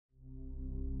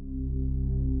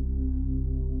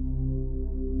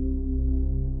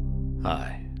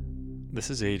Hi, this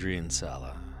is Adrian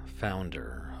Sala,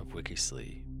 founder of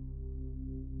Wikisleep.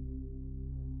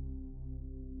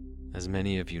 As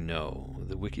many of you know,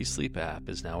 the Wikisleep app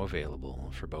is now available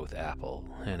for both Apple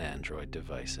and Android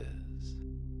devices.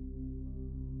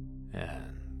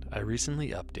 And I recently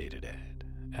updated it,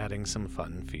 adding some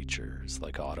fun features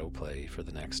like autoplay for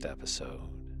the next episode,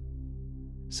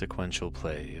 sequential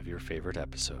play of your favorite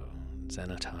episodes,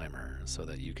 and a timer so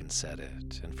that you can set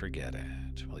it and forget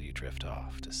it while you drift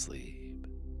off to sleep.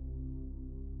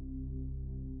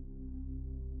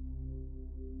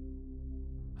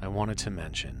 I wanted to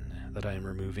mention that I am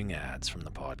removing ads from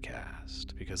the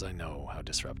podcast because I know how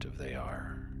disruptive they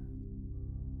are.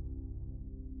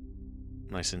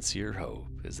 My sincere hope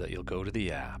is that you'll go to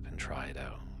the app and try it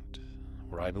out,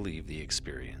 where I believe the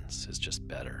experience is just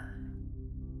better.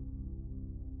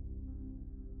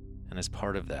 And as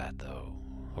part of that, though,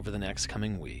 over the next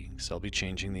coming weeks, I'll be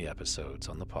changing the episodes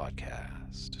on the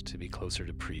podcast to be closer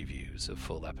to previews of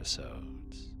full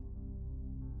episodes,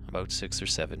 about 6 or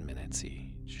 7 minutes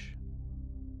each.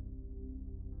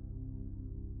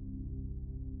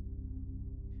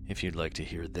 If you'd like to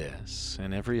hear this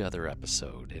and every other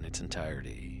episode in its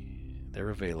entirety,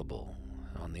 they're available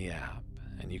on the app,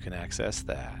 and you can access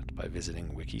that by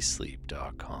visiting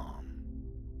wikisleep.com.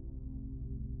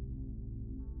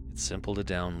 It's simple to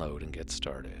download and get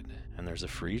started, and there's a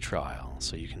free trial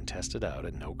so you can test it out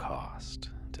at no cost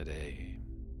today.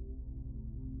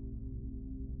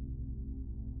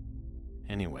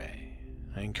 Anyway,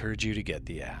 I encourage you to get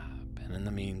the app, and in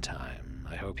the meantime,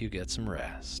 I hope you get some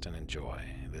rest and enjoy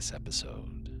this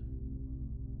episode.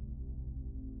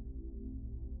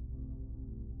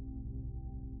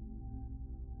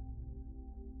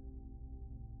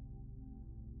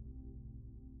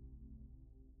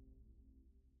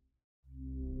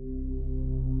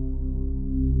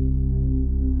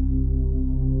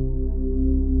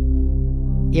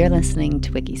 You're listening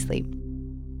to Wikisleep,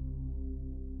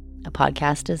 a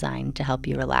podcast designed to help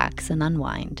you relax and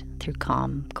unwind through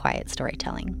calm, quiet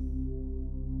storytelling.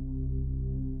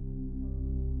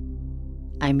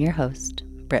 I'm your host,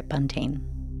 Britt Buntain.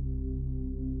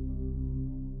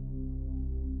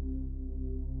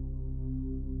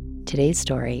 Today's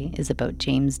story is about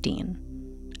James Dean,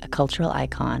 a cultural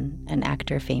icon and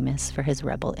actor famous for his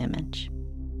rebel image.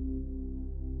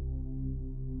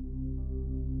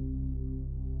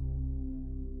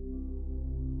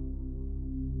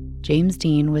 James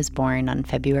Dean was born on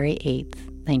February 8,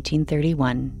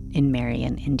 1931, in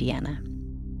Marion, Indiana.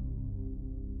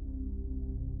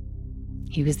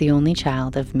 He was the only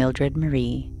child of Mildred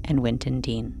Marie and Winton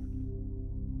Dean.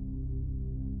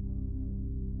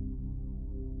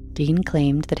 Dean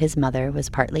claimed that his mother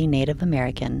was partly Native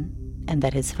American and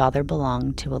that his father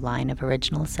belonged to a line of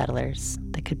original settlers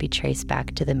that could be traced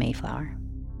back to the Mayflower.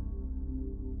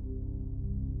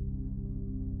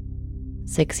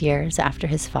 6 years after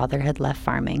his father had left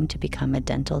farming to become a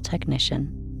dental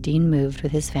technician, Dean moved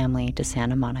with his family to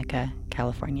Santa Monica,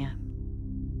 California.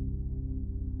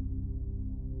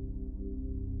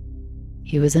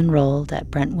 He was enrolled at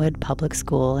Brentwood Public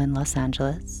School in Los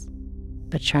Angeles,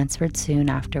 but transferred soon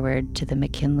afterward to the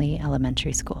McKinley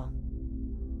Elementary School.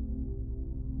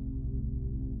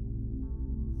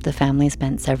 The family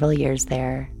spent several years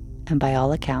there, and by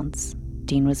all accounts,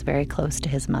 Dean was very close to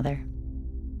his mother.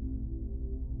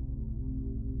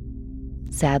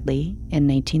 Sadly, in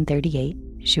 1938,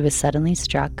 she was suddenly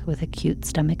struck with acute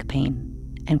stomach pain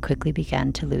and quickly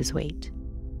began to lose weight.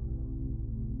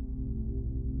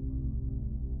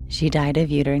 She died of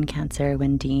uterine cancer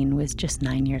when Dean was just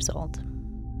 9 years old.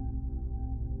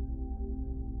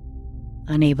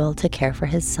 Unable to care for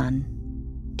his son,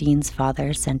 Dean's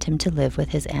father sent him to live with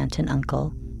his aunt and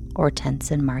uncle,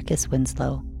 Hortense and Marcus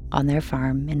Winslow, on their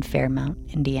farm in Fairmount,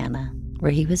 Indiana,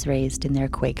 where he was raised in their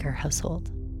Quaker household.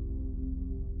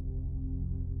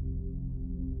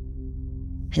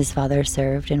 His father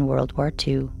served in World War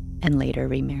II and later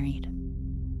remarried.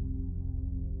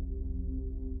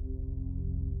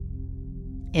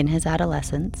 In his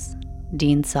adolescence,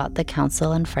 Dean sought the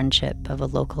counsel and friendship of a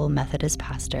local Methodist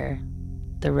pastor,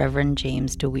 the Reverend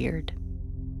James DeWeerd.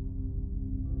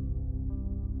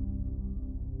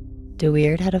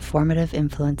 DeWeerd had a formative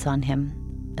influence on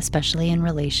him, especially in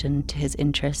relation to his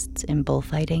interests in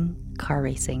bullfighting, car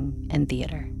racing, and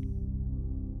theater.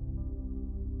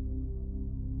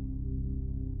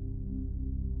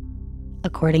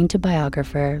 According to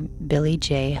biographer Billy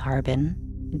J. Harbin,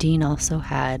 Dean also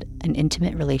had an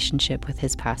intimate relationship with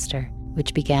his pastor,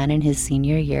 which began in his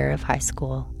senior year of high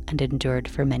school and endured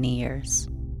for many years.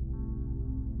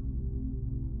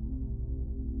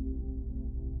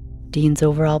 Dean's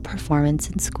overall performance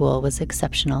in school was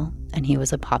exceptional, and he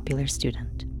was a popular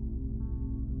student.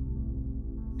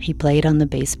 He played on the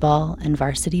baseball and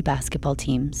varsity basketball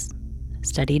teams,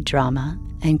 studied drama,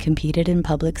 and competed in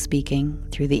public speaking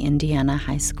through the Indiana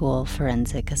High School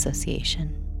Forensic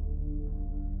Association.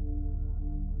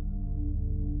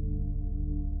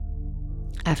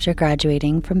 After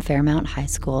graduating from Fairmount High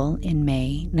School in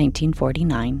May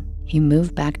 1949, he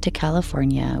moved back to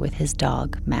California with his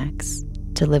dog, Max,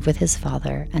 to live with his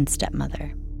father and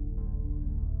stepmother.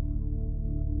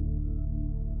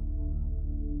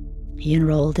 He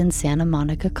enrolled in Santa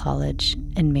Monica College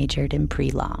and majored in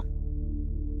pre-law.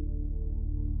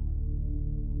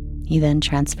 He then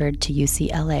transferred to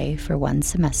UCLA for one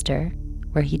semester,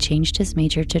 where he changed his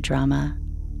major to drama,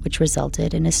 which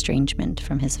resulted in estrangement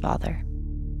from his father.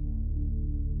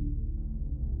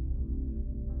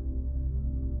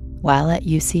 While at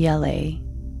UCLA,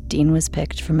 Dean was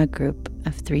picked from a group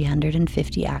of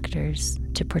 350 actors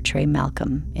to portray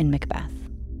Malcolm in Macbeth.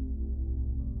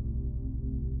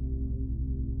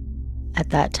 At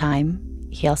that time,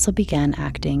 he also began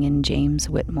acting in James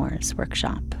Whitmore's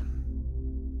workshop.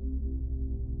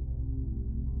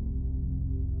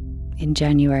 In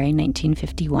January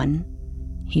 1951,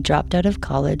 he dropped out of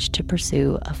college to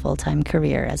pursue a full-time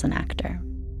career as an actor.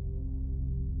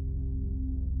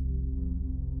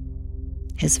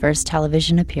 His first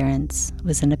television appearance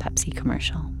was in a Pepsi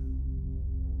commercial.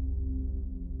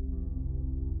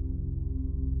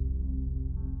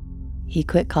 He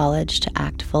quit college to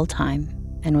act full-time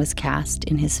and was cast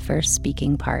in his first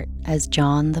speaking part as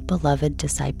John the Beloved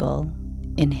Disciple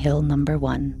in Hill No.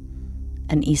 1,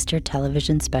 an Easter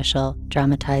television special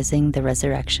dramatizing the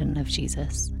resurrection of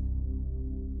Jesus.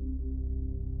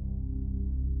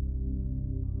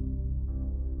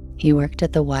 He worked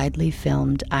at the widely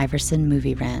filmed Iverson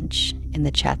Movie Ranch in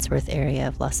the Chatsworth area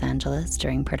of Los Angeles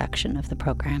during production of the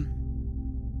program.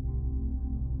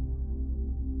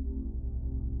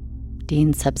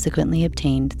 Dean subsequently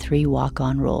obtained 3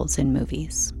 walk-on roles in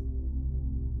movies.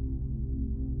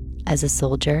 As a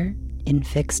soldier in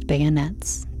Fixed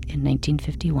Bayonets in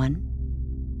 1951,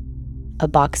 a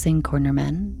boxing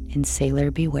cornerman in Sailor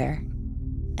Beware,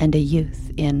 and a youth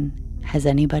in Has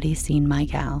Anybody Seen My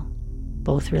Gal,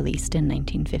 both released in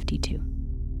 1952.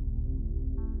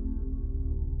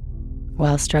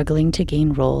 While struggling to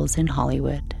gain roles in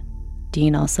Hollywood,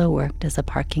 Dean also worked as a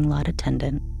parking lot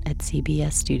attendant at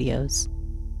CBS Studios,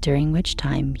 during which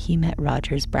time he met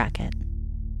Rogers Brackett.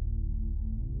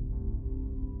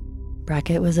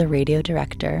 Brackett was a radio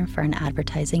director for an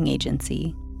advertising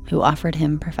agency who offered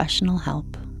him professional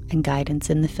help and guidance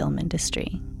in the film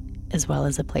industry, as well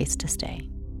as a place to stay.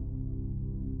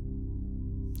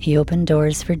 He opened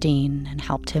doors for Dean and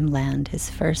helped him land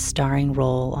his first starring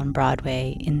role on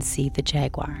Broadway in See the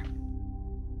Jaguar.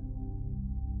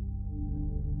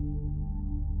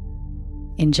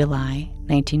 In July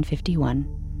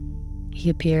 1951, he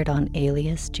appeared on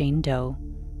Alias Jane Doe,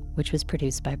 which was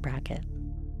produced by Brackett.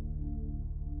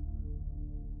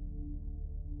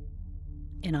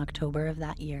 In October of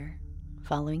that year,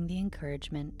 following the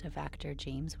encouragement of actor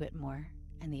James Whitmore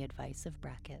and the advice of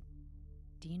Brackett,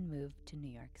 Dean moved to New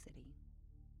York City.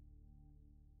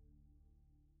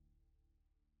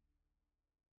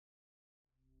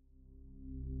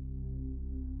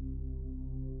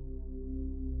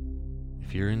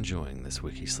 If you're enjoying this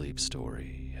WikiSleep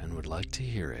story and would like to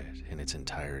hear it in its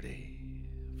entirety,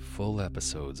 full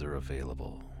episodes are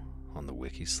available on the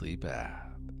WikiSleep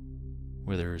app,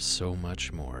 where there is so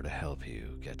much more to help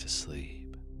you get to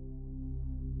sleep.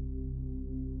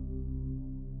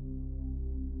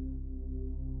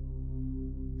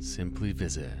 Simply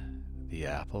visit the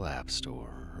Apple App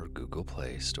Store or Google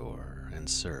Play Store and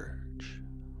search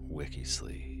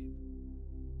WikiSleep.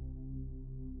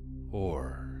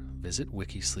 Or visit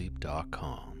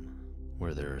wikisleep.com,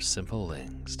 where there are simple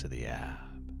links to the app.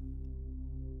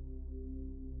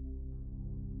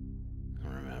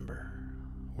 And remember,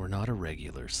 we're not a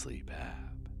regular sleep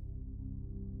app.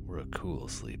 We're a cool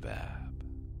sleep app.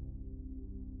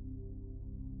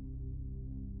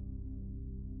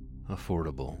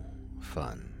 Affordable,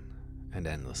 fun, and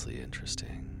endlessly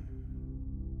interesting.